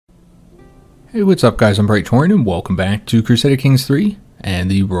Hey, what's up guys, I'm Praetorian and welcome back to Crusader Kings III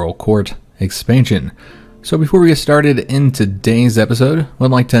and the Royal Court expansion. So before we get started in today's episode,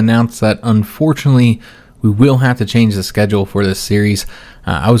 I'd like to announce that unfortunately we will have to change the schedule for this series.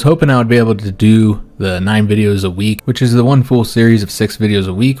 I was hoping I would be able to do the 9 videos a week, which is the one full series of 6 videos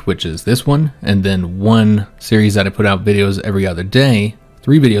a week, which is this one, and then one series that I put out videos every other day,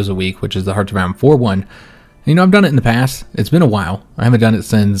 3 videos a week, which is the Hearts of Iron 4 one. You know, I've done it in the past. It's been a while. I haven't done it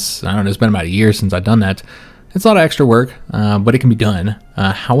since, I don't know, it's been about a year since I've done that. It's a lot of extra work, but it can be done.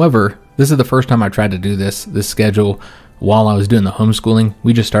 However, this is the first time I've tried to do this schedule while I was doing the homeschooling.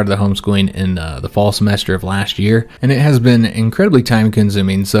 We just started the homeschooling in the fall semester of last year, and it has been incredibly time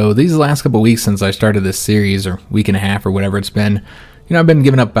consuming. So these last couple weeks since I started this series, or week and a half or whatever it's been, you know, I've been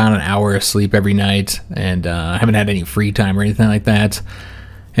giving up about an hour of sleep every night, and I haven't had any free time or anything like that.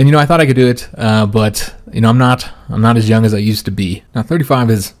 And you know, I thought I could do it, but you know, I'm not as young as I used to be. Now, 35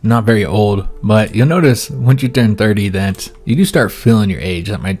 is not very old, but you'll notice once you turn 30 that you do start feeling your age.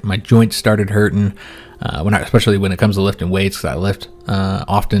 That my joints started hurting, especially when it comes to lifting weights, because I lift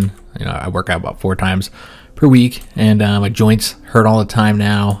often. You know, I work out about 4 times per week, and my joints hurt all the time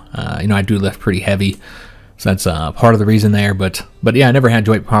now. You know, I do lift pretty heavy. So that's part of the reason there, but yeah, I never had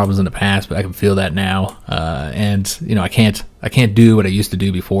joint problems in the past, but I can feel that now, and you know, I can't do what I used to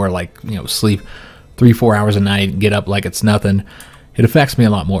do before, like, you know, sleep 3-4 hours a night and get up like it's nothing. It affects me a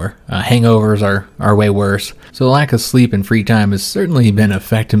lot more. Hangovers are way worse. So the lack of sleep and free time has certainly been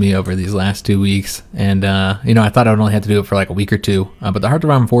affecting me over these last 2 weeks, and you know, I thought I would only have to do it for like a week or 2, but the Hearts of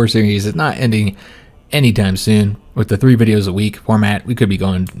Iron 4 series is not ending anytime soon. With the 3 videos a week format, we could be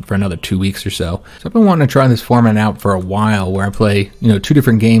going for another 2 weeks or so. So I've been wanting to try this format out for a while, where I play, you know, 2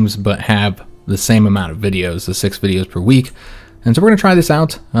 different games but have the same amount of videos, the 6 videos per week. And so we're going to try this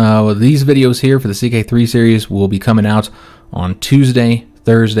out. These videos here for the CK3 series will be coming out on Tuesday,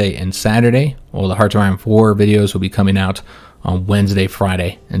 Thursday, and Saturday, while the Hearts of Iron 4 videos will be coming out on Wednesday,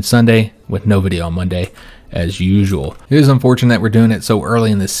 Friday, and Sunday, with no video on Monday as usual. It is unfortunate that we're doing it so early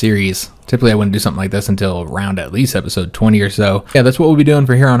in this series. Typically I wouldn't do something like this until around at least episode 20 or so. Yeah, that's what we'll be doing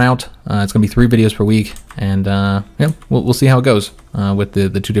for here on out. It's gonna be 3 videos per week, and yeah, we'll see how it goes with the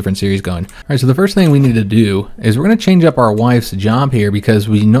 2 different series going. All right, so the first thing we need to do is we're gonna change up our wife's job here, because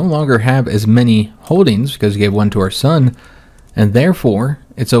we no longer have as many holdings, because we gave one to our son, and therefore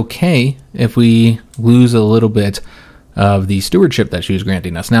it's okay if we lose a little bit of the stewardship that she was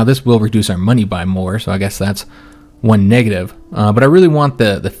granting us. Now, this will reduce our money by more, so I guess that's one negative. But I really want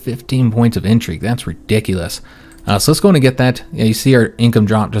the 15 points of intrigue. That's ridiculous. So let's go in and get that. Yeah, you see our income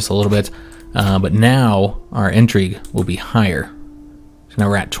drop just a little bit, but now our intrigue will be higher. So now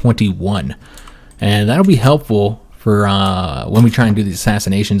we're at 21, and that'll be helpful for when we try and do these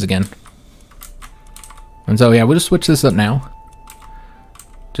assassinations again. And so yeah, we'll just switch this up now,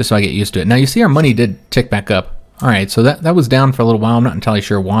 just so I get used to it. Now you see our money did tick back up. All right, so that was down for a little while. I'm not entirely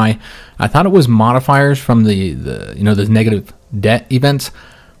sure why. I thought it was modifiers from the you know, the negative debt events.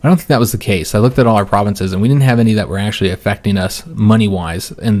 I don't think that was the case. I looked at all our provinces, and we didn't have any that were actually affecting us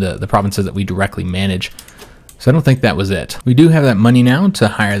money-wise in the provinces that we directly manage. So I don't think that was it. We do have that money now to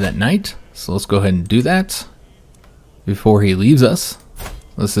hire that knight, so let's go ahead and do that before he leaves us.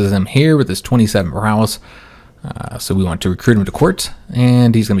 This is him here with his 27 prowess. So we want to recruit him to court,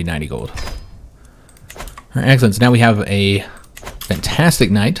 and he's going to be 90 gold. All right, excellent. So now we have a fantastic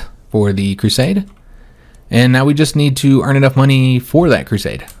knight for the crusade, and now we just need to earn enough money for that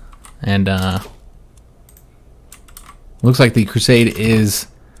crusade. And looks like the crusade is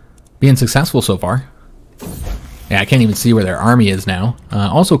being successful so far. Yeah, I can't even see where their army is now.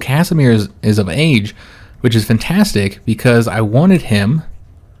 Also, Casimir is of age, which is fantastic, because I wanted him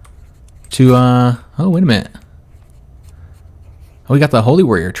to oh, wait a minute. Oh, we got the Holy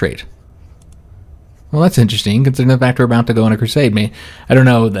Warrior trait. Well, that's interesting, considering the fact we're about to go on a crusade. I don't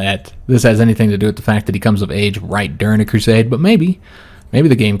know that this has anything to do with the fact that he comes of age right during a crusade, but maybe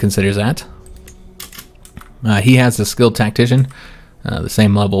the game considers that. He has the skilled tactician, the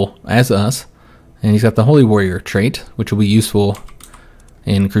same level as us, and he's got the Holy Warrior trait, which will be useful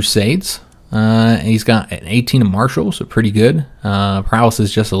in crusades. He's got an 18 in martial, so pretty good. Prowess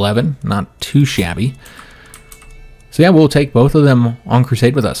is just 11, not too shabby. So yeah, we'll take both of them on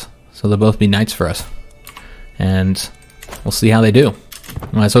crusade with us, so they'll both be knights for us. And we'll see how they do.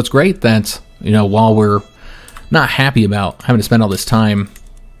 So it's great that, you know, while we're not happy about having to spend all this time,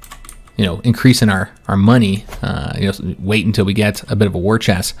 you know, increasing our money, you know, wait until we get a bit of a war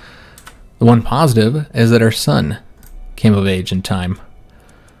chest. The one positive is that our son came of age in time.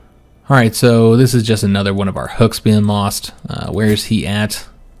 All right, so this is just another one of our hooks being lost. Where is he at?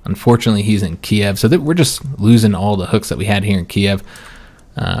 Unfortunately, he's in Kiev, so we're just losing all the hooks that we had here in Kiev.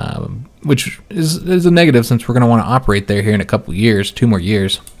 which is a negative since we're going to want to operate there here in a couple years, 2 more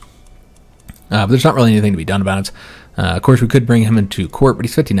years. But there's not really anything to be done about it. Of course, we could bring him into court, but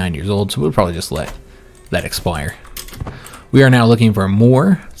he's 59 years old, so we'll probably just let that expire. We are now looking for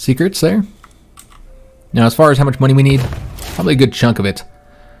more secrets there. Now, as far as how much money we need, probably a good chunk of it.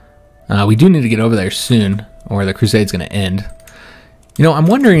 We do need to get over there soon, or the crusade's going to end. You know, I'm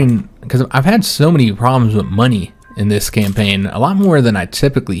wondering, because I've had so many problems with money in this campaign, a lot more than I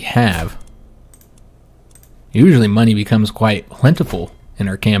typically have. Usually money becomes quite plentiful in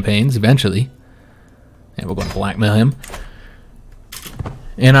our campaigns eventually. And we're going to blackmail him.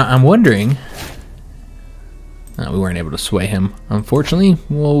 And I'm wondering... we weren't able to sway him, unfortunately.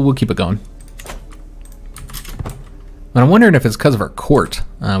 We'll keep it going. But I'm wondering if it's because of our court.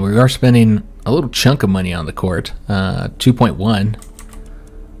 We are spending a little chunk of money on the court. 2.1.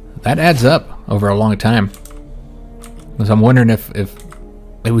 That adds up over a long time. So I'm wondering if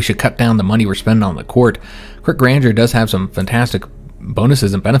maybe we should cut down the money we're spending on the court. Court Grandeur does have some fantastic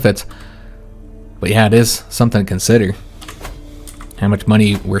bonuses and benefits. But yeah, it is something to consider. How much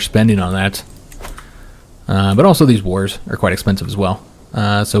money we're spending on that. But also these wars are quite expensive as well.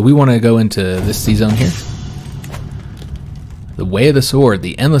 So we want to go into this sea zone here. The way of the sword,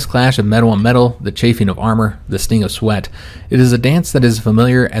 the endless clash of metal on metal, the chafing of armor, the sting of sweat. It is a dance that is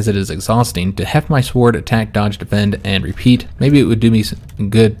familiar as it is exhausting. To heft my sword, attack, dodge, defend, and repeat. Maybe it would do me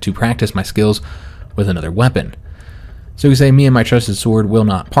good to practice my skills with another weapon. So we say, me and my trusted sword will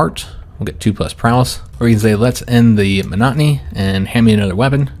not part. We'll get 2+ prowess. Or you can say, let's end the monotony and hand me another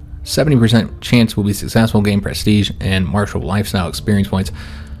weapon. 70% chance we'll be successful, gain prestige, and martial lifestyle experience points.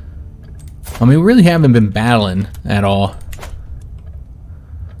 I mean, we really haven't been battling at all.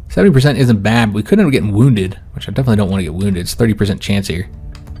 70% isn't bad. We could end up getting wounded, which I definitely don't want to get wounded. It's 30% chance here.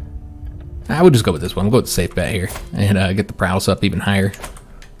 I would just go with this one. We'll go with the safe bet here and get the prowess up even higher.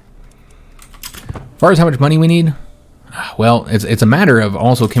 As far as how much money we need, well, it's a matter of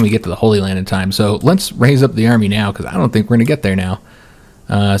also can we get to the Holy Land in time. So let's raise up the army now because I don't think we're going to get there now.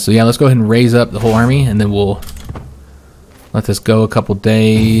 So yeah, let's go ahead and raise up the whole army and then we'll let this go a couple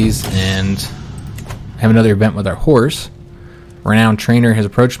days and have another event with our horse. Renowned trainer has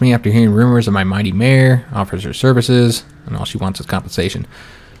approached me after hearing rumors of my mighty mare, offers her services, and all she wants is compensation.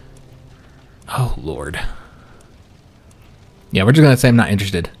 Oh, Lord. Yeah, we're just going to say I'm not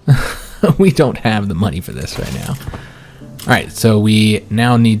interested. We don't have the money for this right now. Alright, so we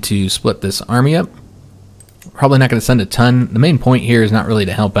now need to split this army up. Probably not going to send a ton. The main point here is not really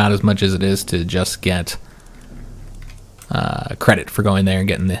to help out as much as it is to just get credit for going there and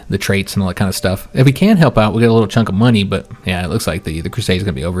getting the traits and all that kind of stuff. If we can help out, we'll get a little chunk of money, but yeah, it looks like the crusade is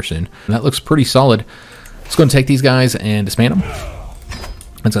going to be over soon. And that looks pretty solid. Let's go and take these guys and disband them.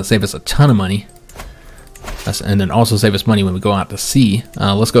 That's going to save us a ton of money. And then also save us money when we go out to sea.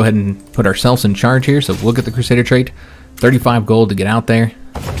 Let's go ahead and put ourselves in charge here. So we'll get the Crusader trait. 35 gold to get out there.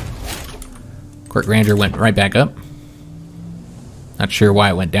 Court Grandeur went right back up. Not sure why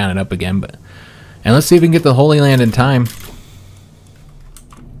it went down and up again, but... And let's see if we can get the Holy Land in time.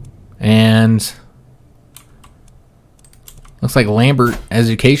 And... looks like Lambert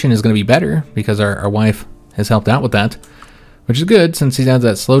education is going to be better because our wife has helped out with that. Which is good since he has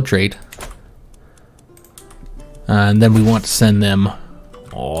that slow trait. And then we want to send them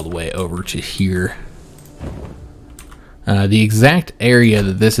all the way over to here. The exact area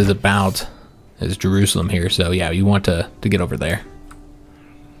that this is about is Jerusalem here. So yeah, you want to get over there.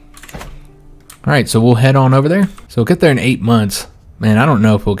 Alright, so we'll head on over there. So we'll get there in 8 months. Man, I don't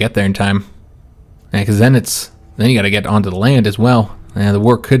know if we'll get there in time. Because then you got to get onto the land as well. And the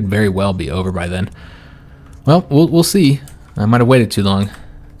war could very well be over by then. Well, we'll see. I might have waited too long.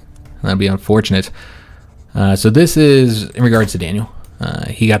 That'd be unfortunate. So this is in regards to Daniel.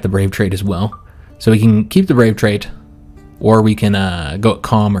 He got the brave trait as well. So we can keep the brave trait, or we can go at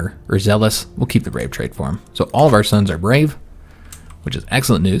calm or zealous. We'll keep the brave trait for him. So all of our sons are brave, which is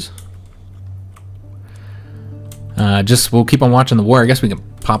excellent news. We'll keep on watching the war. I guess we can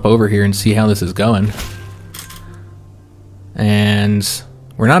pop over here and see how this is going. And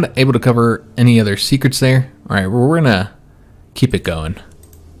we're not able to cover any other secrets there. All right, we're gonna keep it going.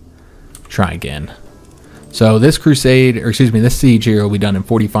 Try again. So this crusade, or excuse me, this siege here will be done in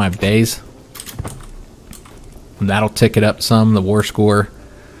 45 days. And that'll tick it up some, the war score.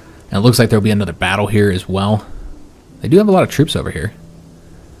 And it looks like there'll be another battle here as well. They do have a lot of troops over here.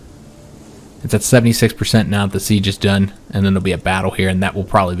 It's at 76% now that the siege is done. And then there'll be a battle here, and that will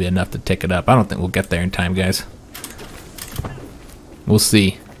probably be enough to tick it up. I don't think we'll get there in time, guys. We'll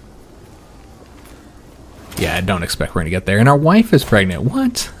see. Yeah, I don't expect we're going to get there. And our wife is pregnant.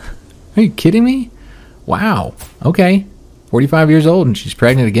 What? Are you kidding me? Wow. Okay. 45 years old and she's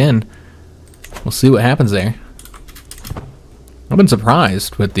pregnant again. we'll see what happens there. I've been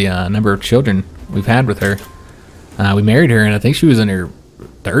surprised with the number of children we've had with her. We married her, and I think she was in her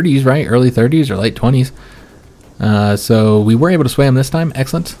 30s, right? Early 30s or late 20s. So we were able to sway him this time.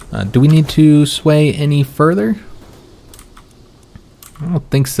 Excellent. Do we need to sway any further? I don't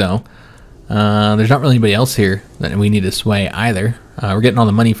think so. There's not really anybody else here that we need to sway either. We're getting all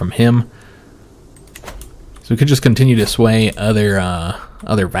the money from him. So we could just continue to sway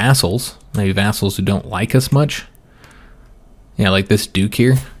other vassals. Maybe vassals who don't like us much. Yeah, like this duke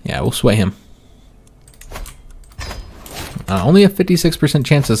here. Yeah, we'll sway him. Only a 56%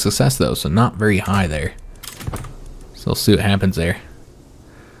 chance of success though, so not very high there. So we'll see what happens there.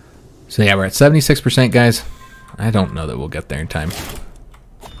 So yeah, we're at 76%, guys. I don't know that we'll get there in time.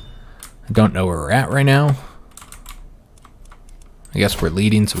 I don't know where we're at right now. I guess we're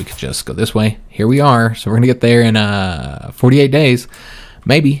leading, so we could just go this way. Here we are. So we're going to get there in 48 days.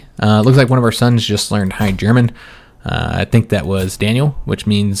 Maybe. Looks like one of our sons just learned High German. I think that was Daniel, which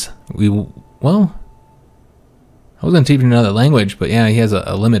means well, I wasn't teaching another language, but yeah, he has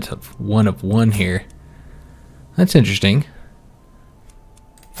a limit of 1 here. That's interesting.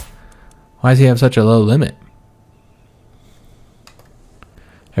 Why does he have such a low limit?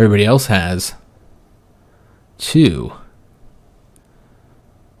 Everybody else has 2.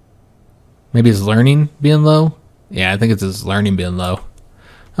 Maybe his learning being low? Yeah, I think it's his learning being low.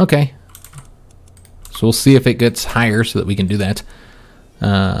 Okay. So we'll see if it gets higher so that we can do that.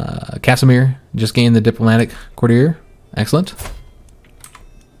 Casimir just gained the diplomatic courtier. Excellent.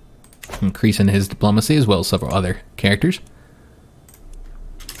 Increasing his diplomacy as well as several other characters.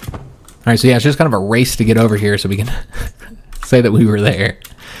 Alright, so yeah, it's just kind of a race to get over here so we can say that we were there.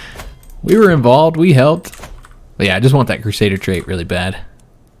 We were involved, we helped. But yeah, I just want that Crusader trait really bad.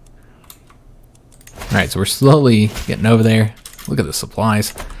 Alright, so we're slowly getting over there. Look at the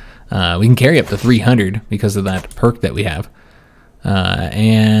supplies. We can carry up to 300 because of that perk that we have.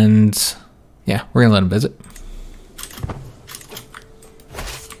 And yeah, we're gonna let him visit.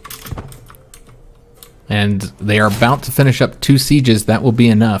 And they are about to finish up 2 sieges. That will be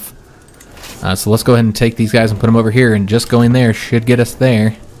enough. So let's go ahead and take these guys and put them over here, and just going there should get us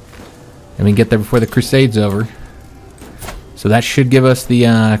there. And we can get there before the Crusade's over. So that should give us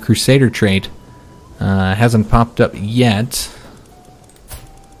the Crusader trait. Hasn't popped up yet.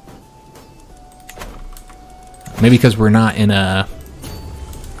 Maybe because we're not in a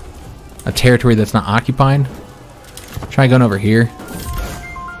territory that's not occupied. Try going over here.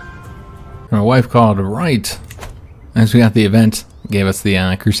 My wife called right as we got the event. Gave us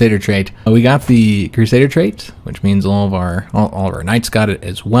the Crusader trait. We got the Crusader trait, which means all of our knights got it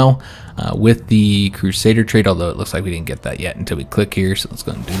as well with the Crusader trait. Although it looks like we didn't get that yet until we click here. So let's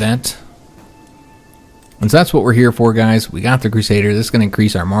go and do that. And so that's what we're here for, guys. We got the Crusader. This is going to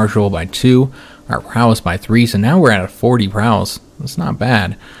increase our martial by 2, our prowess by 3. So now we're at a 40 prowess. That's not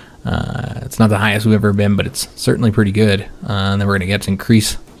bad. It's not the highest we've ever been, but it's certainly pretty good. And then we're going to get to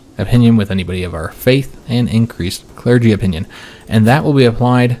increase opinion with anybody of our faith and increased clergy opinion. And that will be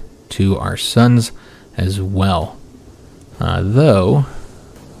applied to our sons as well. Though,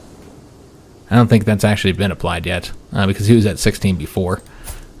 I don't think that's actually been applied yet because he was at 16 before.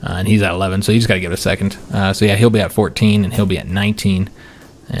 And he's at 11, so you just got to give it a second. So yeah, he'll be at 14, and he'll be at 19.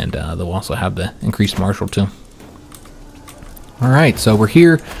 And they'll also have the increased martial too. Alright, so we're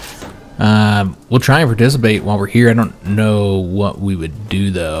here. We'll try and participate while we're here. I don't know what we would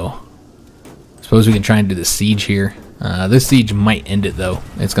do, though. I suppose we can try and do the siege here. This siege might end it, though.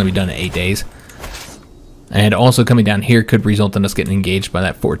 It's going to be done in 8 days. And also coming down here could result in us getting engaged by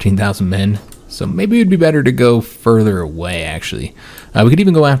that 14,000 men. So maybe it would be better to go further away, actually. We could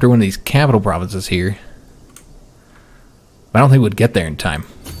even go after one of these capital provinces here. But I don't think we'd get there in time.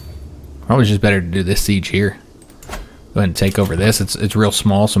 Probably just better to do this siege here. Go ahead and take over this. It's real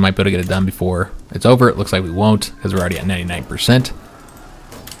small, so I might be able to get it done before it's over. It looks like we won't, because we're already at 99%.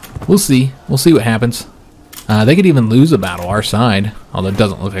 We'll see. We'll see what happens. They could even lose a battle, our side, although it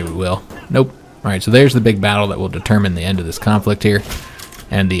doesn't look like we will. Nope. Alright, so there's the big battle that will determine the end of this conflict here,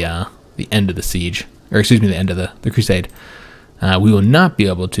 and the end of the siege, or excuse me, the end of the crusade. We will not be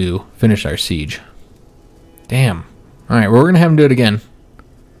able to finish our siege. Damn. Alright, well, we're going to have him do it again.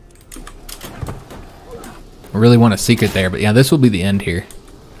 I really want a secret there, but yeah, this will be the end here.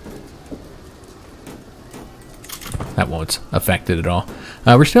 That won't affect it at all.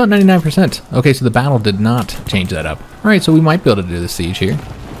 We're still at 99%. Okay, so the battle did not change that up. Alright, so we might be able to do the siege here.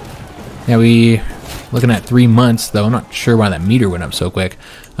 Yeah, looking at 3 months, though. I'm not sure why that meter went up so quick.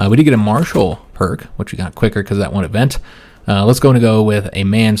 We did get a martial perk, which we got quicker because of that one event. Let's go with a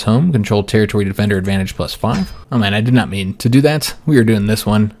man's home, controlled territory defender advantage +5. Oh man, I did not mean to do that. We were doing this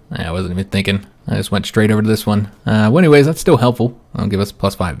one. I wasn't even thinking. I just went straight over to this one. Well, anyways, that's still helpful. That'll give us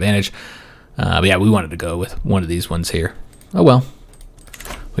 +5 advantage. But yeah, we wanted to go with one of these ones here. Oh well.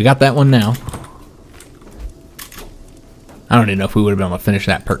 We got that one now. I don't even know if we would have been able to finish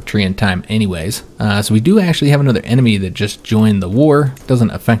that perk tree in time anyways. So we do actually have another enemy that just joined the war.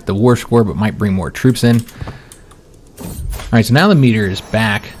 Doesn't affect the war score, but might bring more troops in. Alright, so now the meter is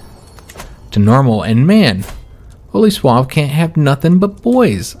back to normal. And man, Bolesław can't have nothing but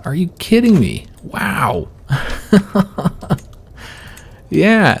boys. Are you kidding me? Wow.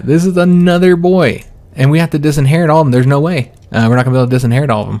 Yeah, this is another boy. And we have to disinherit all of them. There's no way. We're not going to be able to disinherit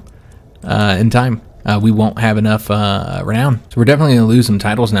all of them in time. We won't have enough renown. So we're definitely going to lose some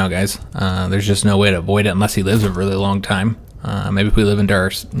titles now, guys. There's just no way to avoid it unless he lives a really long time. Maybe if we live into our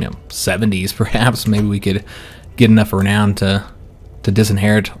 70s, perhaps, maybe we could get enough renown to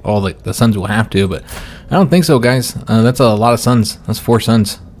disinherit all the sons we'll have to. But I don't think so, guys. That's a lot of sons. That's 4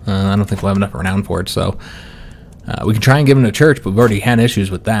 sons. I don't think we'll have enough renown for it. So we can try and give him to church, but we've already had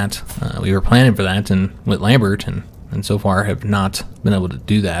issues with that. We were planning for that and with Lambert, and so far have not been able to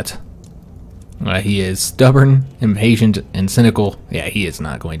do that. He is stubborn, impatient, and cynical. Yeah, he is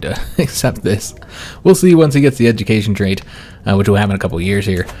not going to accept this. We'll see once he gets the education trait, which will happen in a couple of years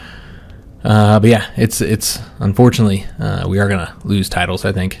here. But yeah, it's unfortunately we are gonna lose titles.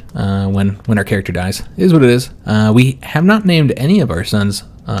 I think when our character dies. It is what it is. We have not named any of our sons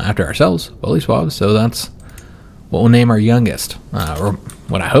after ourselves, Bolesław. So that's what we'll name our youngest, or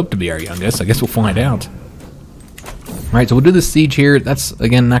what I hope to be our youngest. I guess we'll find out. All right, so we'll do the siege here. That's,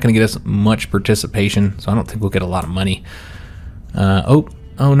 again, not going to get us much participation, so I don't think we'll get a lot of money. Oh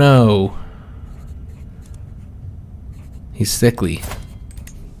no. He's sickly.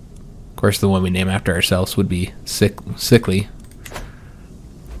 Of course, the one we name after ourselves would be sickly.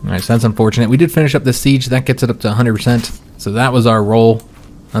 All right, so that's unfortunate. We did finish up the siege. That gets it up to 100%. So that was our role.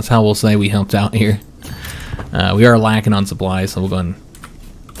 That's how we'll say we helped out here. We are lacking on supplies, so we'll go and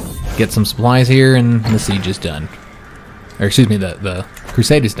get some supplies here, and the siege is done. Or excuse me, the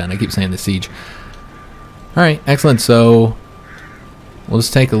crusade is done. I keep saying the siege. Alright, excellent. So we'll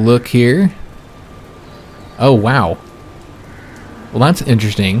just take a look here. Oh, wow. Well, that's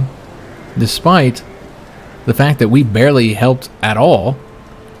interesting. Despite the fact that we barely helped at all,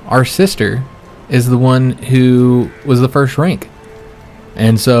 our sister is the one who was the first rank.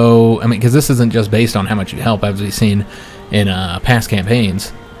 And so, I mean, because this isn't just based on how much you help, as we've seen in past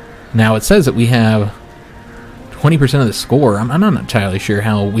campaigns. Now, it says that we have 20% of the score. I'm not entirely sure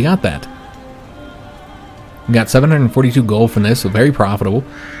how we got that. We got 742 gold from this, so very profitable.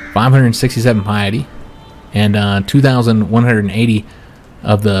 567 piety, and 2,180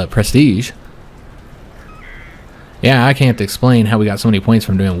 of the prestige. Yeah, I can't explain how we got so many points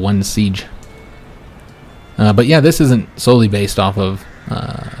from doing one siege. But yeah, this isn't solely based off of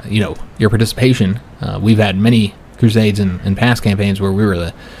your participation. We've had many crusades in past campaigns where we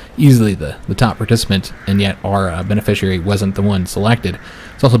were easily the top participant, and yet our beneficiary wasn't the one selected.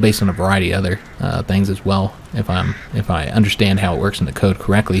 It's also based on a variety of other things as well, if I understand how it works in the code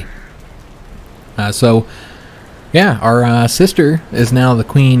correctly. So yeah, our sister is now the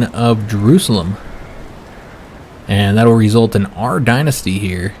Queen of Jerusalem, and that'll result in our dynasty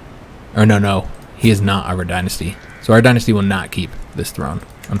here. Or no, he is not our dynasty. So our dynasty will not keep this throne,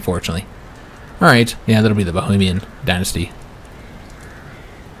 unfortunately. Alright, yeah, that'll be the Bohemian dynasty.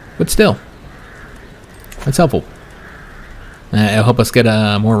 But still, it's helpful. It'll help us get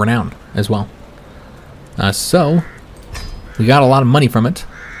more renown as well. So, we got a lot of money from it.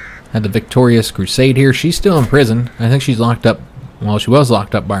 Had the victorious crusade here. She's still in prison. I think she's locked up. Well, she was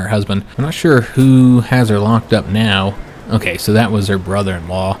locked up by her husband. I'm not sure who has her locked up now. Okay, so that was her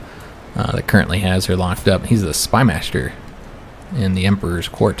brother-in-law that currently has her locked up. He's the spy master in the Emperor's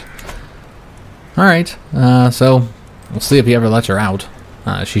court. Alright, so we'll see if he ever lets her out.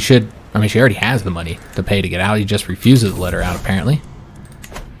 She should, I mean, she already has the money to pay to get out. He just refuses to let her out, apparently.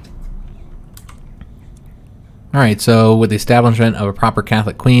 Alright, so with the establishment of a proper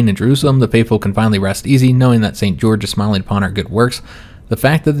Catholic queen in Jerusalem, the faithful can finally rest easy, knowing that St. George is smiling upon our good works. The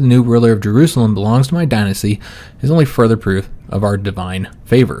fact that the new ruler of Jerusalem belongs to my dynasty is only further proof of our divine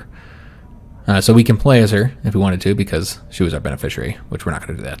favor. So we can play as her if we wanted to, because she was our beneficiary, which we're not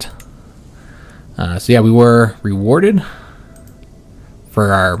going to do that. So yeah, we were rewarded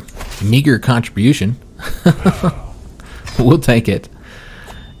for our meager contribution. We'll take it.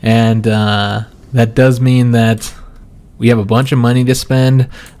 And that does mean that we have a bunch of money to spend.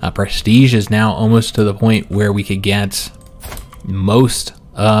 Prestige is now almost to the point where we could get most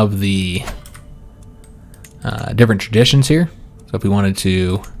of the different traditions here. So if we wanted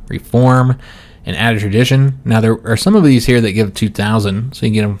to reform and add a tradition. Now there are some of these here that give 2,000, so you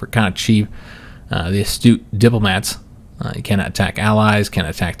can get them for kind of cheap. The astute diplomats. You cannot attack allies,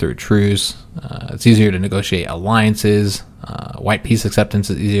 cannot attack through a truce. It's easier to negotiate alliances. White peace acceptance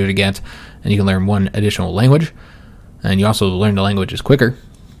is easier to get, and you can learn one additional language. And you also learn the languages quicker.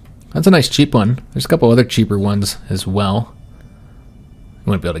 That's a nice cheap one. There's a couple other cheaper ones as well. You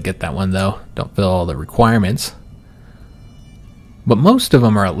wouldn't be able to get that one though. Don't fill all the requirements. But most of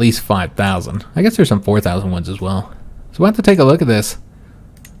them are at least 5,000. I guess there's some 4,000 ones as well. So we'll have to take a look at this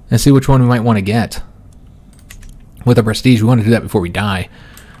and see which one we might want to get. With the prestige, we want to do that before we die.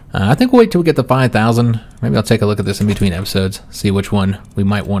 I think we'll wait till we get the 5,000. Maybe I'll take a look at this in between episodes, see which one we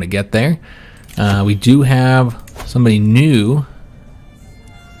might want to get there. We do have somebody new.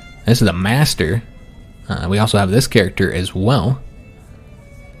 This is a master. We also have this character as well.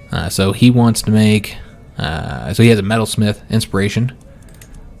 So he wants to make... so he has a metalsmith inspiration.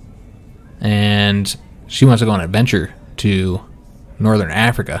 And she wants to go on an adventure to Northern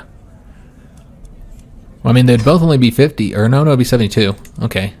Africa. Well, I mean, they'd both only be 50, or no, it'd be 72.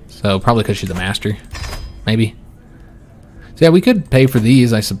 Okay, so probably because she's a master, maybe. So yeah, we could pay for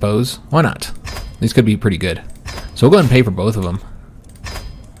these, I suppose. Why not? These could be pretty good. So we'll go ahead and pay for both of them.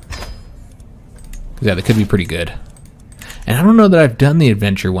 Yeah, they could be pretty good. And I don't know that I've done the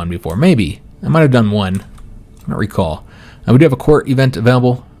adventure one before. Maybe. I might have done one. I don't recall. We do have a court event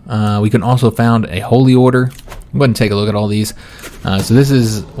available. We can also found a holy order. Go ahead and take a look at all these. So this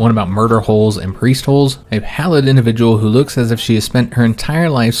is one about murder holes and priest holes. A pallid individual who looks as if she has spent her entire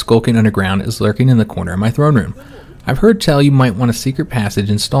life skulking underground is lurking in the corner of my throne room. I've heard tell you might want a secret passage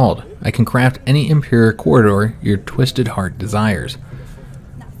installed. I can craft any impure corridor your twisted heart desires.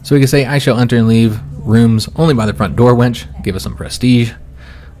 So we can say, I shall enter and leave rooms only by the front door, wench. Give us some prestige,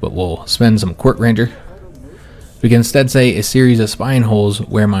 but we'll spend some court grandeur. We can instead say a series of spying holes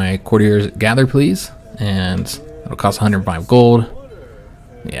where my courtiers gather, please. And it'll cost 105 gold.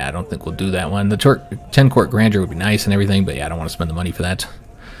 Yeah, I don't think we'll do that one. The 10 court grandeur would be nice and everything, but yeah, I don't want to spend the money for that.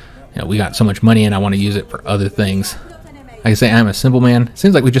 You know, we got so much money and I want to use it for other things. Like I say, I'm a simple man.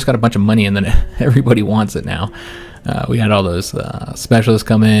 Seems like we just got a bunch of money and then everybody wants it now. We had all those specialists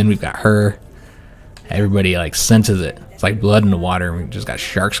come in. We've got her. Everybody like senses it. It's like blood in the water. We just got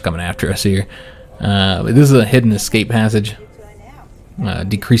sharks coming after us here. But this is a hidden escape passage.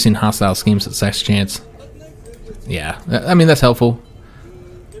 Decreasing hostile schemes success chance. Yeah, I mean, that's helpful.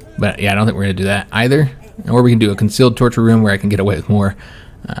 But yeah, I don't think we're going to do that either. Or we can do a concealed torture room where I can get away with more.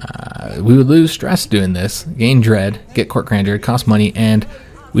 We would lose stress doing this, gain dread, get court grandeur, cost money, and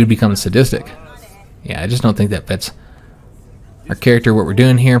we'd become sadistic. Yeah, I just don't think that fits our character, what we're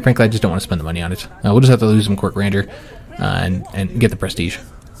doing here. Frankly, I just don't want to spend the money on it. We'll just have to lose some court grandeur and get the prestige.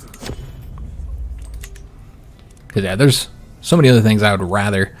 Because yeah, there's so many other things I would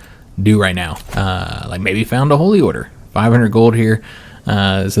rather do right now. Like maybe found a holy order. 500 gold here.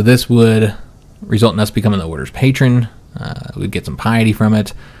 So this would result in us becoming the order's patron. We'd get some piety from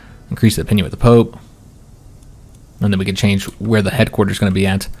it. Increase the opinion with the Pope. And then we could change where the headquarters is going to be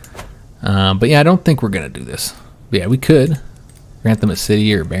at. But yeah, I don't think we're going to do this. But yeah, we could grant them a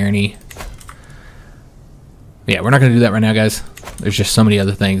city or a barony. But yeah, we're not going to do that right now, guys. There's just so many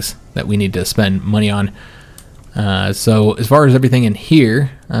other things that we need to spend money on. So as far as everything in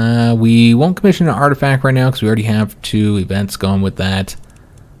here, we won't commission an artifact right now because we already have 2 events going with that.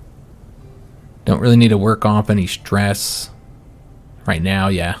 Don't really need to work off any stress right now.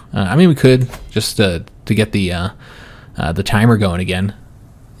 Yeah, I mean we could just to get the timer going again.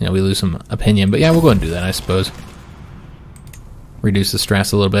 You know, we lose some opinion, but yeah, we'll go ahead and do that, I suppose. Reduce the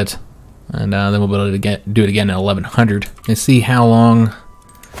stress a little bit, and then we'll be able to do it again at 1100 and see how long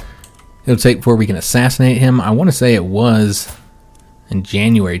it'll take before we can assassinate him. I want to say it was in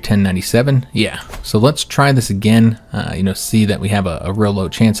January 1097. Yeah, so let's try this again. You know, see that we have a real low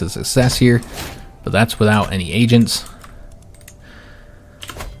chance of success here, but that's without any agents.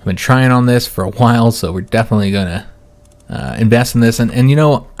 I've been trying on this for a while, so we're definitely gonna invest in this. And you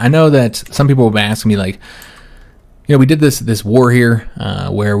know, I know that some people will be asking me like, you know, we did this war here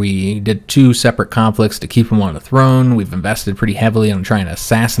where we did 2 separate conflicts to keep him on the throne. We've invested pretty heavily on trying to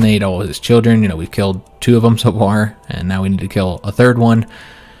assassinate all of his children. You know, we've killed 2 of them so far, and now we need to kill a 3rd one.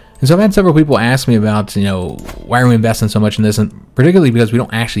 And so I've had several people ask me about, you know, why are we investing so much in this? And particularly because we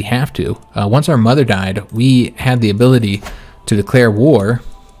don't actually have to. Once our mother died, we had the ability to declare war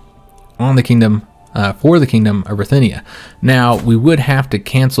on the kingdom, for the kingdom of Ruthenia. Now, we would have to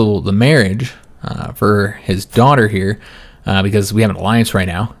cancel the marriage for his daughter here because we have an alliance right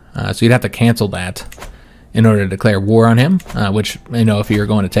now. So you'd have to cancel that in order to declare war on him, which, you know, if you're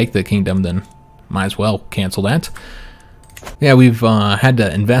going to take the kingdom, then might as well cancel that. Yeah, we've had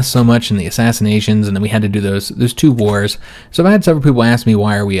to invest so much in the assassinations, and then we had to do those 2 wars. So I've had several people ask me,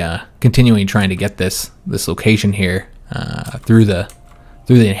 why are we continuing trying to get this location here through the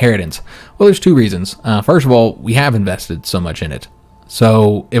inheritance? Well, there's 2 reasons. First of all, we have invested so much in it.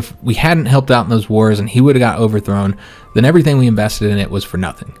 So if we hadn't helped out in those wars and he would have got overthrown, then everything we invested in it was for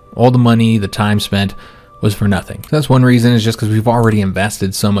nothing. All the money, the time spent was for nothing. So that's one reason, is just because we've already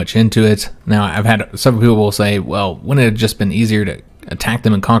invested so much into it. Now, I've had several people will say, well, wouldn't it have just been easier to attack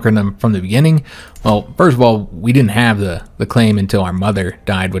them and conquer them from the beginning? Well, first of all, we didn't have the claim until our mother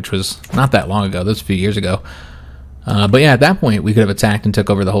died, which was not that long ago. That was a few years ago. But yeah, at that point, we could have attacked and took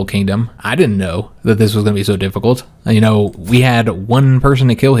over the whole kingdom. I didn't know that this was going to be so difficult. You know, we had 1 person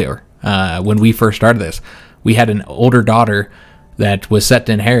to kill here when we first started this. We had an older daughter that was set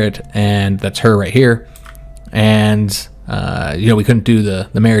to inherit, and that's her right here. And, you know, we couldn't do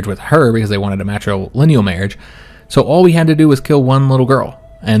the marriage with her because they wanted a matrilineal marriage. So all we had to do was kill 1 little girl,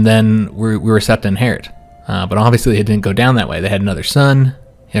 and then we were set to inherit. But obviously it didn't go down that way. They had another son,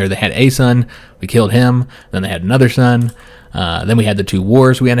 or they had a son. We killed him. Then they had another son. Then we had the 2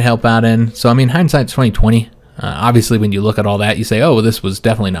 wars we had to help out in. So, I mean, hindsight's 20/20. Obviously, when you look at all that, you say, oh, well, this was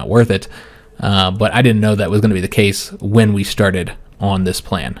definitely not worth it. But I didn't know that was going to be the case when we started on this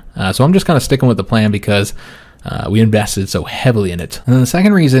plan. So I'm just kind of sticking with the plan because we invested so heavily in it. And then the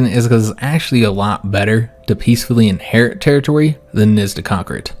second reason is because it's actually a lot better to peacefully inherit territory than it is to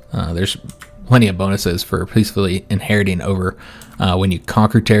conquer it. There's plenty of bonuses for peacefully inheriting over when you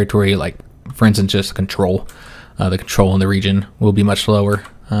conquer territory, like, for instance, just control. The control in the region will be much lower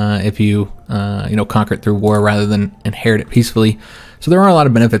if you, you know, conquer it through war rather than inherit it peacefully. So there are a lot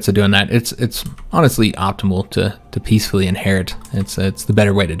of benefits to doing that. It's honestly optimal to peacefully inherit. It's the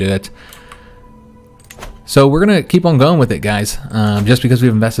better way to do it. So we're gonna keep on going with it, guys, just because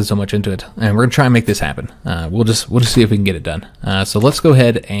we've invested so much into it, and we're gonna try and make this happen. We'll just see if we can get it done. So let's go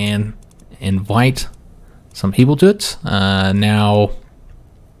ahead and invite some people to it. Now,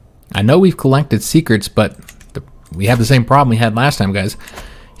 I know we've collected secrets, but we have the same problem we had last time, guys.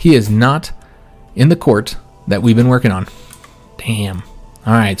 He is not in the court that we've been working on. Damn.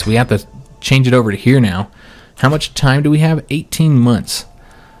 All right, so we have to change it over to here now. How much time do we have? 18 months.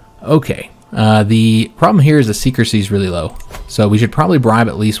 Okay. The problem here is the secrecy is really low. So we should probably bribe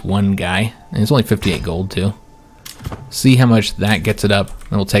at least 1 guy. And it's only 58 gold, too. See how much that gets it up,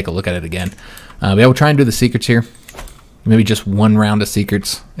 and we'll take a look at it again. But yeah, we'll try and do the secrets here. Maybe just 1 round of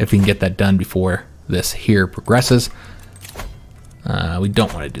secrets, if we can get that done before this here progresses. We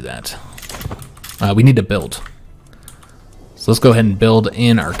don't want to do that. We need to build. So let's go ahead and build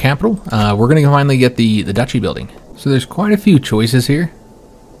in our capital. We're going to finally get the duchy building. So there's quite a few choices here.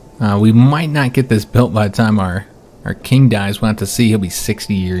 We might not get this built by the time our king dies. We'll have to see. He'll be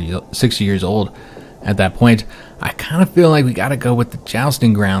 60 years old at that point. I kind of feel like we got to go with the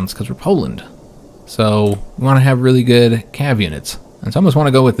jousting grounds because we're Poland. So we want to have really good cav units. And so I almost want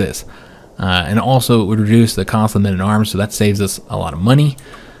to go with this. And also it would reduce the cost of men-at-arms, so that saves us a lot of money.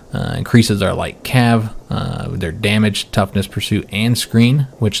 Increases our light cav, their damage, toughness, pursuit, and screen,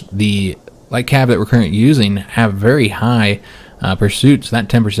 which the light cav that we're currently using have very high pursuit, so that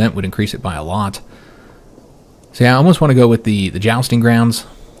 10% would increase it by a lot. So yeah, I almost want to go with the jousting grounds.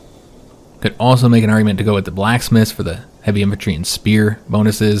 Could also make an argument to go with the blacksmiths for the heavy infantry and spear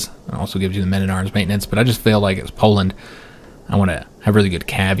bonuses. It also gives you the men-at-arms maintenance, but I just feel like it's Poland. I want to have really good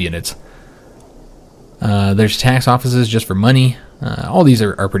cav units. There's tax offices just for money. All these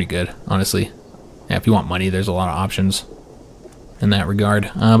are pretty good, honestly. Yeah, if you want money, there's a lot of options in that regard.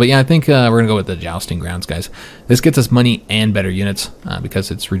 But yeah, I think we're going to go with the jousting grounds, guys. This gets us money and better units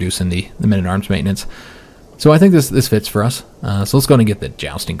because it's reducing the men-at-arms maintenance. So I think this fits for us. So let's go and get the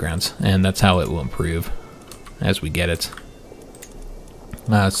jousting grounds, and that's how it will improve as we get it.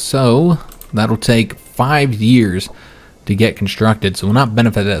 So that'll take 5 years to get constructed, so will not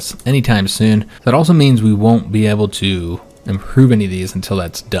benefit us anytime soon. That also means we won't be able to improve any of these until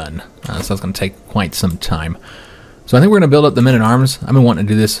that's done. So that's going to take quite some time. So I think we're going to build up the men-at-arms. I've been wanting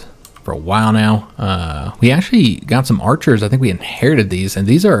to do this for a while now. We actually got some archers. I think we inherited these, and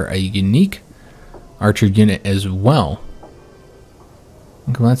these are a unique archer unit as well.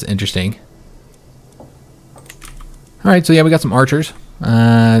 Okay, well, that's interesting. Alright, so yeah, we got some archers.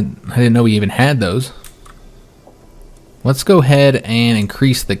 I didn't know we even had those. Let's go ahead and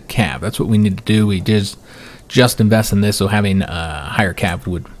increase the cav. That's what we need to do. We just invest in this, so having a higher cav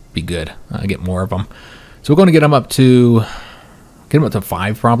would be good. Get more of them. So we're going to get them up to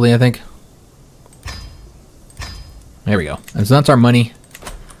 5 probably, I think. There we go. And so that's our money.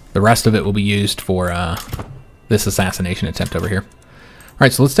 The rest of it will be used for this assassination attempt over here.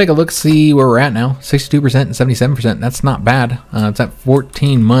 right, so let's take a look, see where we're at now. 62% and 77%. That's not bad. It's at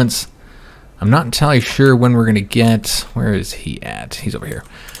 14 months. I'm not entirely sure when we're going to get... Where is he at? He's over here.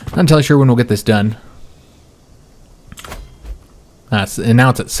 Not entirely sure when we'll get this done. And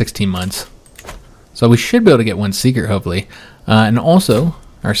now it's at 16 months. So we should be able to get one secret, hopefully. And also,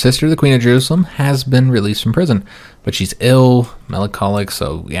 our sister, the Queen of Jerusalem, has been released from prison. But she's ill, melancholic,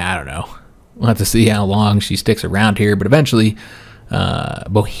 so yeah, I don't know. We'll have to see how long she sticks around here. But eventually,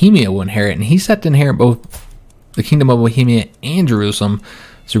 Bohemia will inherit. And he's set to inherit both the Kingdom of Bohemia and Jerusalem.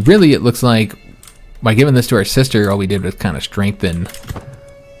 So really, it looks like by giving this to our sister, all we did was kind of strengthen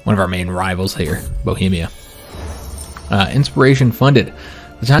one of our main rivals here, Bohemia. Inspiration funded.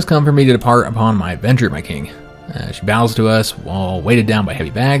 The time's come for me to depart upon my adventure, my king. She bows to us while weighted down by heavy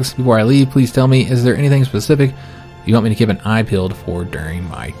bags. Before I leave, please tell me, is there anything specific you want me to keep an eye peeled for during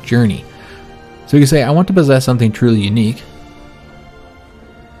my journey? So you can say, I want to possess something truly unique.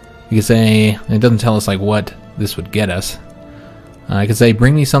 You can say, it doesn't tell us like what this would get us. I could say,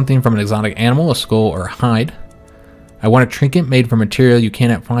 bring me something from an exotic animal, a skull or a hide. I want a trinket made from material you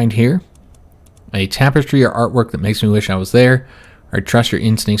cannot find here. A tapestry or artwork that makes me wish I was there. Or trust your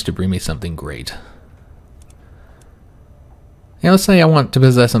instincts to bring me something great. Yeah, let's say I want to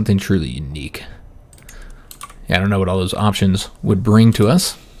possess something truly unique. Yeah, I don't know what all those options would bring to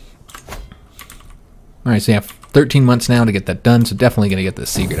us. Alright, so you have 13 months now to get that done, so definitely going to get this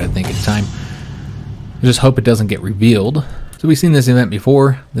secret, I think, in time. I just hope it doesn't get revealed. So we've seen this event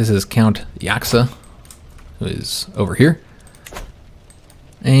before. This is Count Yaksa, who is over here.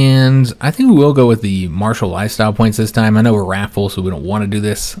 And I think we will go with the martial lifestyle points this time. I know we're wrathful, so we don't want to do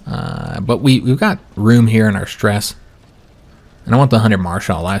this. But we've got room here in our stress. And I want the 100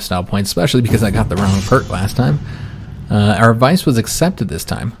 martial lifestyle points, especially because I got the wrong perk last time. Our advice was accepted this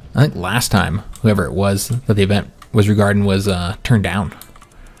time. I think last time, whoever it was that the event was regarding was turned down.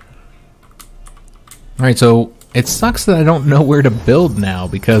 Alright, so it sucks that I don't know where to build now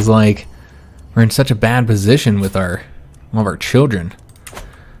because, like, we're in such a bad position with all of our children.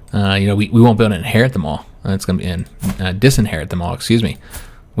 You know, we won't be able to inherit them all. It's going to be disinherit them all, excuse me.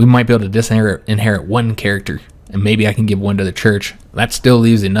 We might be able to disinherit one character, and maybe I can give one to the church. That still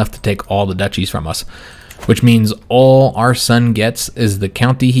leaves enough to take all the duchies from us, which means all our son gets is the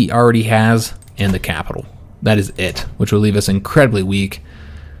county he already has and the capital. That is it, which will leave us incredibly weak.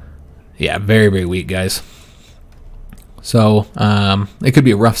 Yeah, very, very weak, guys. So, it could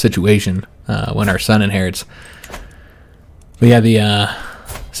be a rough situation when our son inherits. But yeah, the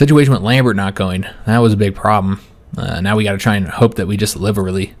situation with Lambert not going, that was a big problem. Now we got to try and hope that we just live a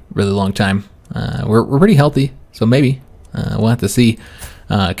really, really long time. We're pretty healthy, so maybe. We'll have to see.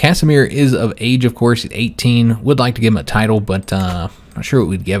 Casimir is of age, of course. He's 18. Would like to give him a title, but not sure what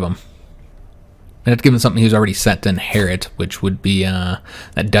we'd give him. I'd have to give him something he's already set to inherit, which would be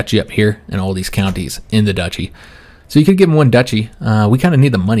that duchy up here and all these counties in the duchy. So you could give him one duchy. We kind of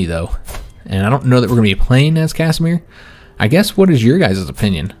need the money, though. And I don't know that we're going to be playing as Casimir. I guess, what is your guys'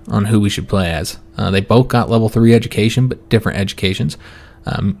 opinion on who we should play as? They both got level 3 education, but different educations.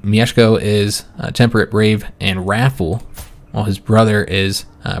 Mieszko is temperate, brave, and wrathful, while his brother is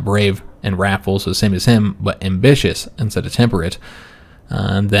brave and wrathful, so the same as him, but ambitious instead of temperate.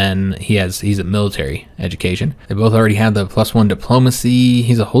 And then he's a military education. They both already have the +1 diplomacy.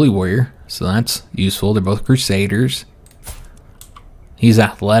 He's a holy warrior, so that's useful. They're both crusaders. He's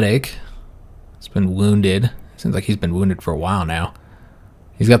athletic. He's been wounded. Seems like he's been wounded for a while now.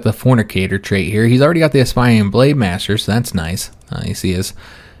 He's got the fornicator trait here. He's already got the aspiring blade master, so that's nice. You see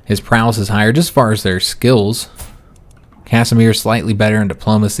his prowess is higher just as far as their skills. Casimir is slightly better in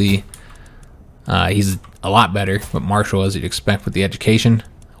diplomacy. He's a lot better with martial, as you'd expect with the education,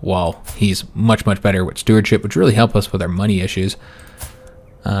 while he's much, much better with stewardship, which really help us with our money issues.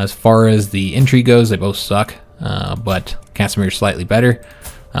 As far as the intrigue goes, they both suck, but Casimir's slightly better.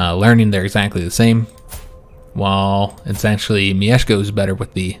 Learning, they're exactly the same, while it's actually Mieszko's better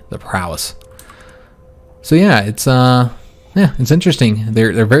with the prowess. So yeah, it's interesting.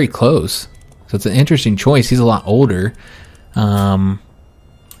 They're very close. So it's an interesting choice. He's a lot older.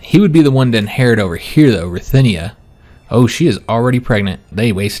 He would be the one to inherit over here, though, Ruthenia. Oh, she is already pregnant.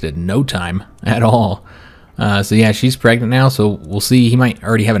 They wasted no time at all. So yeah, she's pregnant now, so we'll see. He might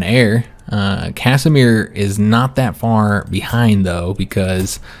already have an heir. Casimir is not that far behind, though,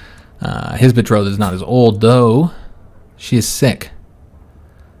 because his betrothed is not as old, though she is sick.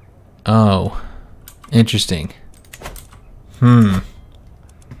 Oh, interesting. How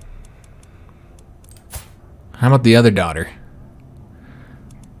about the other daughter?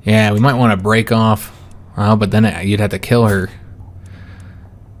 Yeah, we might want to break off. Oh, but then you'd have to kill her.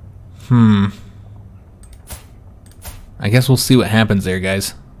 I I guess we'll see what happens there,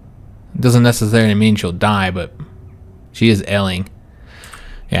 guys. It doesn't necessarily mean she'll die, but she is ailing.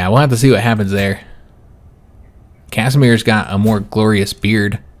 Yeah, we'll have to see what happens there. Casimir's got a more glorious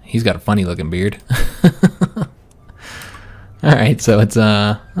beard. He's got a funny looking beard. Alright, so it's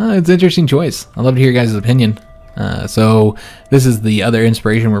an interesting choice. I'd love to hear your guys' opinion. So this is the other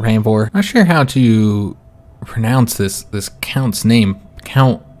inspiration we're paying for. Not sure how to pronounce this count's name.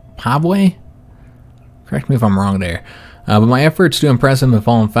 Count Pavwe? Correct me if I'm wrong there. But my efforts to impress him have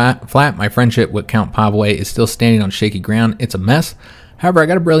fallen flat. My friendship with Count Pavwe is still standing on shaky ground. It's a mess. However, I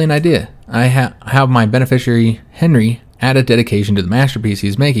got a brilliant idea. I have my beneficiary, Henry, add a dedication to the masterpiece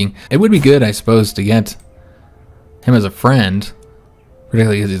he's making. It would be good, I suppose, to get him as a friend.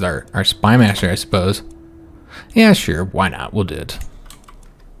 Particularly because he's our spy master, I suppose. Yeah, sure. Why not? We'll do it.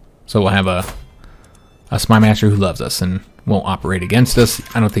 So we'll have a spy master who loves us and won't operate against us.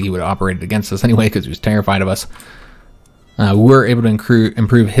 I don't think he would have operated against us anyway because he was terrified of us. We were able to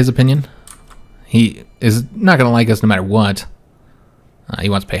improve his opinion. He is not going to like us no matter what. He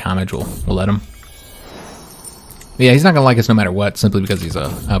wants to pay homage. We'll let him. But yeah, he's not going to like us no matter what, simply because he's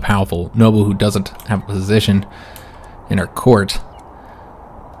a powerful noble who doesn't have a position in our court.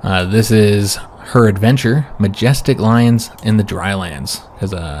 This is her adventure, Majestic Lions in the Drylands,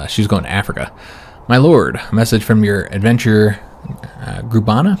 because she's going to Africa. My lord, a message from your adventurer,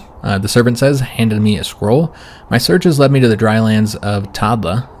 Grubana, the servant says, handed me a scroll. My searches led me to the drylands of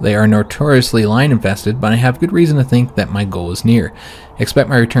Tadla. They are notoriously lion-infested, but I have good reason to think that my goal is near. Expect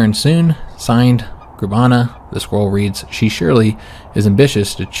my return soon. Signed, Grubana. The scroll reads, she surely is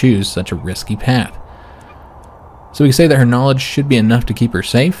ambitious to choose such a risky path. So we can say that her knowledge should be enough to keep her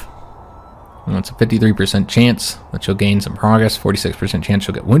safe. Well, it's a 53% chance that she'll gain some progress, 46% chance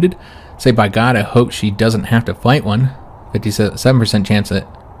she'll get wounded. Say, by God, I hope she doesn't have to fight one. 57% chance that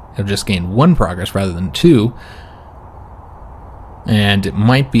it'll just gain 1 progress rather than 2. And it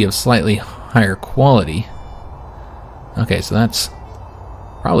might be of slightly higher quality. Okay, so that's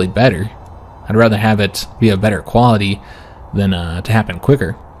probably better. I'd rather have it be of better quality than to happen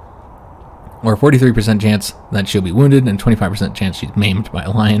quicker. Or 43% chance that she'll be wounded and 25% chance she's maimed by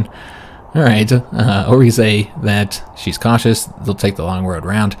a lion. Alright, or we say that she's cautious, they'll take the long road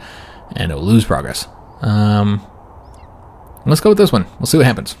round, and it'll lose progress. Let's go with this one. We'll see what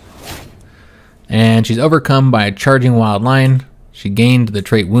happens. And she's overcome by a charging wild lion. She gained the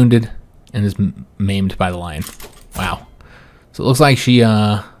trait wounded and is maimed by the lion. Wow. So it looks like she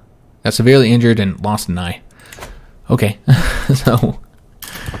got severely injured and lost an eye. Okay, so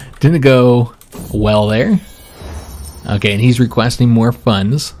didn't go well there. Okay, and he's requesting more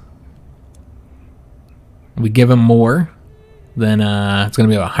funds. We give him more, then it's going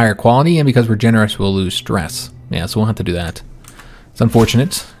to be of a higher quality, and because we're generous, we'll lose stress. Yeah, so we'll have to do that. It's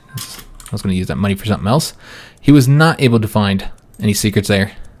unfortunate. I was going to use that money for something else. He was not able to find any secrets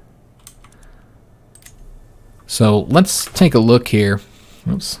there. So let's take a look here.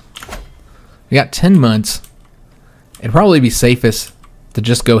 Oops. We got 10 months. It'd probably be safest to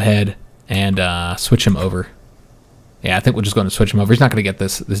just go ahead and switch him over. Yeah, I think we're just going to switch him over. He's not going to get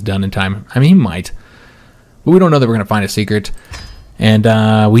this done in time. I mean, he might. But we don't know that we're going to find a secret. And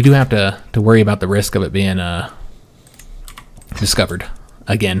we do have to worry about the risk of it being discovered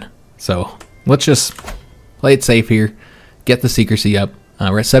again. So let's just play it safe here. Get the secrecy up.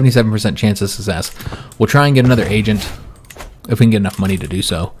 We're at 77% chance of success. We'll try and get another agent if we can get enough money to do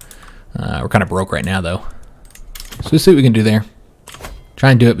so. We're kind of broke right now, though. So we'll see what we can do there. Try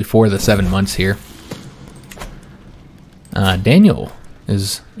and do it before the 7 months here. Daniel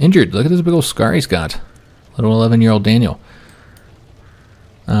is injured. Look at this big old scar he's got. Little 11-year-old Daniel.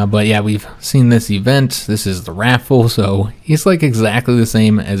 But yeah, we've seen this event. This is the raffle, so he's like exactly the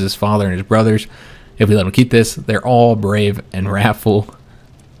same as his father and his brothers. If we let him keep this, they're all brave and wrathful.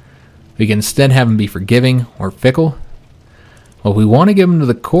 We can instead have him be forgiving or fickle. Well, we want to give him to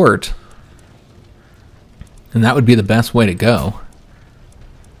the court, and that would be the best way to go.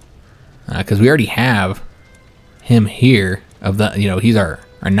 Because we already have him here. He's our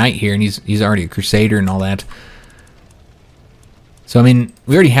knight here, and he's already a crusader and all that. So I mean,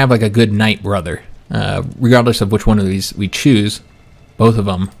 we already have like a good knight brother. Regardless of which one of these we choose, both of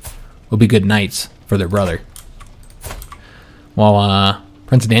them will be good knights for their brother. While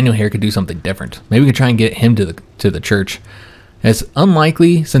Prince Daniel here could do something different. Maybe we could try and get him to the church. It's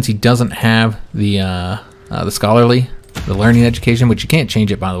unlikely since he doesn't have the scholarly, the learning education, which you can't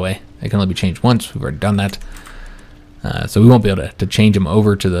change it, by the way. It can only be changed once. We've already done that. So we won't be able to change him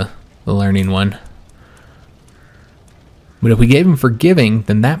over to the learning one. But if we gave him forgiving,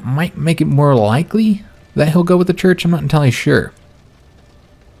 then that might make it more likely that he'll go with the church. I'm not entirely sure.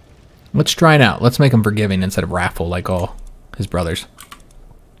 Let's try it out. Let's make him forgiving instead of wrathful like all his brothers.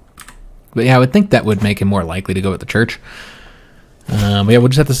 But yeah, I would think that would make him more likely to go with the church. But yeah, we'll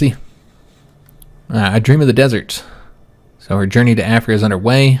just have to see. I dream of the desert. So her journey to Africa is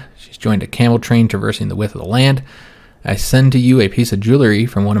underway. She's joined a camel train traversing the width of the land. I send to you a piece of jewelry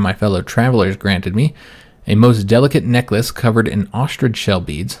from one of my fellow travelers granted me. A most delicate necklace covered in ostrich shell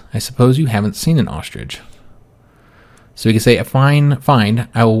beads. I suppose you haven't seen an ostrich. So you can say, a fine find,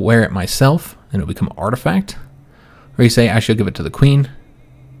 I will wear it myself, and it will become an artifact. Or you say, I shall give it to the queen.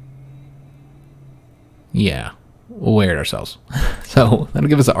 Yeah, we'll wear it ourselves. So that'll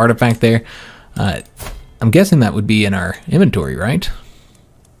give us an artifact there. I'm guessing that would be in our inventory, right?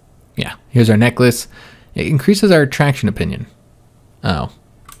 Yeah, here's our necklace. It increases our attraction opinion. Oh,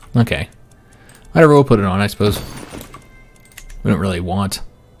 okay. Whatever, we'll put it on, I suppose. We don't really want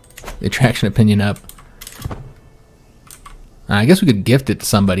the attraction opinion up. I guess we could gift it to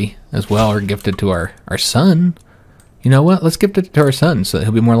somebody as well, or gift it to our son. You know what? Let's gift it to our son so that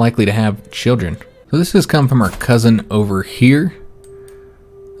he'll be more likely to have children. So this has come from our cousin over here.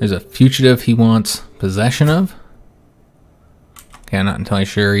 There's a fugitive he wants possession of. Okay, I'm not entirely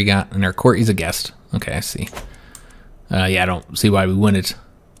sure he got in our court. He's a guest. Okay, I see. Yeah, I don't see why we wouldn't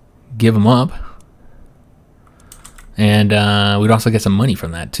give him up. And we'd also get some money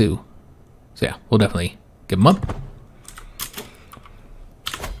from that too. So yeah, we'll definitely give him up.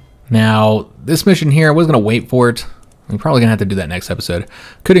 Now, this mission here, I was going to wait for it. I'm probably going to have to do that next episode.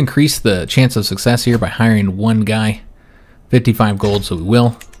 Could increase the chance of success here by hiring one guy. 55 gold, so we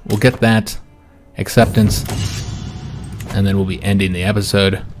will. We'll get that acceptance. And then we'll be ending the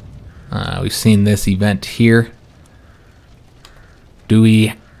episode. We've seen this event here. Do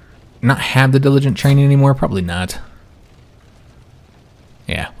we not have the diligent training anymore? Probably not.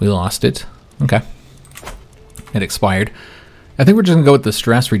 Yeah, we lost it. Okay. It expired. I think we're just going to go with the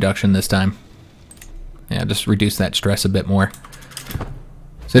stress reduction this time. Yeah, just reduce that stress a bit more.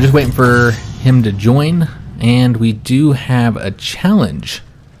 So just waiting for him to join. And we do have a challenge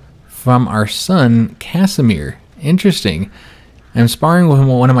from our son, Casimir. Interesting. I'm sparring with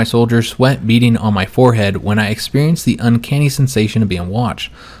one of my soldiers, sweat beading on my forehead when I experienced the uncanny sensation of being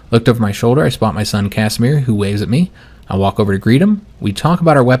watched. Looked over my shoulder, I spot my son, Casimir, who waves at me. I walk over to greet him. We talk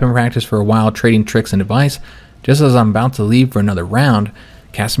about our weapon practice for a while, trading tricks and advice. Just as I'm about to leave for another round,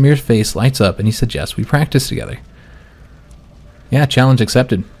 Casimir's face lights up and he suggests we practice together. Yeah, challenge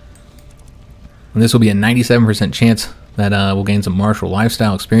accepted. And this will be a 97% chance that we'll gain some martial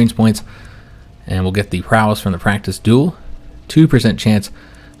lifestyle experience points, and we'll get the prowess from the practice duel. 2% chance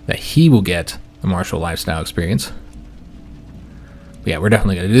that he will get the martial lifestyle experience. But yeah, we're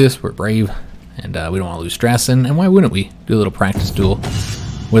definitely going to do this. We're brave, and we don't want to lose stress. And why wouldn't we do a little practice duel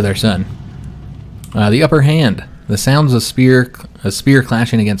with our son? The upper hand. The sounds of a spear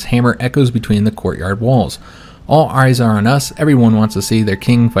clashing against hammer echoes between the courtyard walls. All eyes are on us. Everyone wants to see their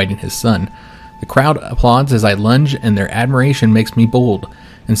king fighting his son. The crowd applauds as I lunge, and their admiration makes me bold.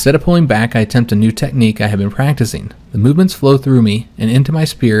 Instead of pulling back, I attempt a new technique I have been practicing. The movements flow through me and into my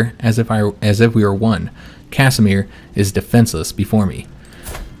spear as if we were one. Casimir is defenseless before me.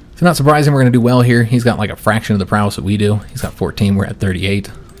 So not surprising, we're going to do well here. He's got like a fraction of the prowess that we do. He's got 14, we're at 38.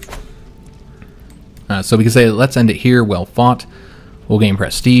 So we can say, let's end it here. Well fought. We'll gain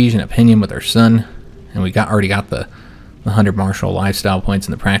prestige and opinion with our son. And we already got the 100 martial lifestyle points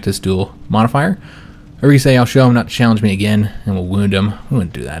in the practice duel modifier. Or we say, I'll show him not to challenge me again, and we'll wound him. We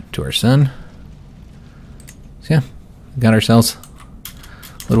wouldn't do that to our son. So yeah, got ourselves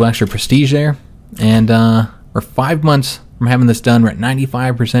a little extra prestige there. And we're 5 months from having this done. We're at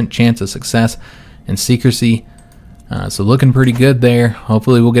 95% chance of success and secrecy. So looking pretty good there.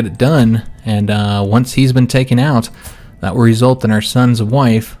 Hopefully we'll get it done. And once he's been taken out, that will result in our son's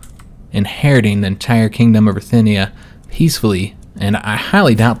wife inheriting the entire kingdom of Bithynia peacefully. And I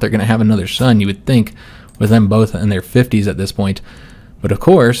highly doubt they're going to have another son, you would think, with them both in their 50s at this point. But of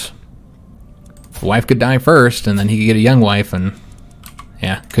course, the wife could die first, and then he could get a young wife, and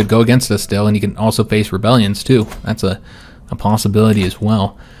yeah, could go against us still, and he can also face rebellions too. That's a possibility as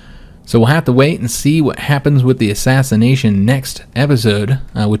well. So we'll have to wait and see what happens with the assassination next episode,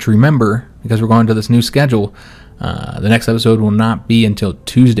 which remember, because we're going to this new schedule, the next episode will not be until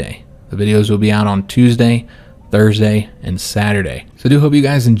Tuesday. The videos will be out on Tuesday, Thursday, and Saturday. So I do hope you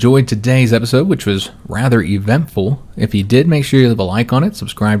guys enjoyed today's episode, which was rather eventful. If you did, make sure you leave a like on it,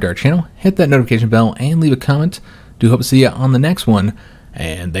 subscribe to our channel, hit that notification bell, and leave a comment. Do hope to see you on the next one,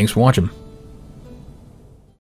 and thanks for watching.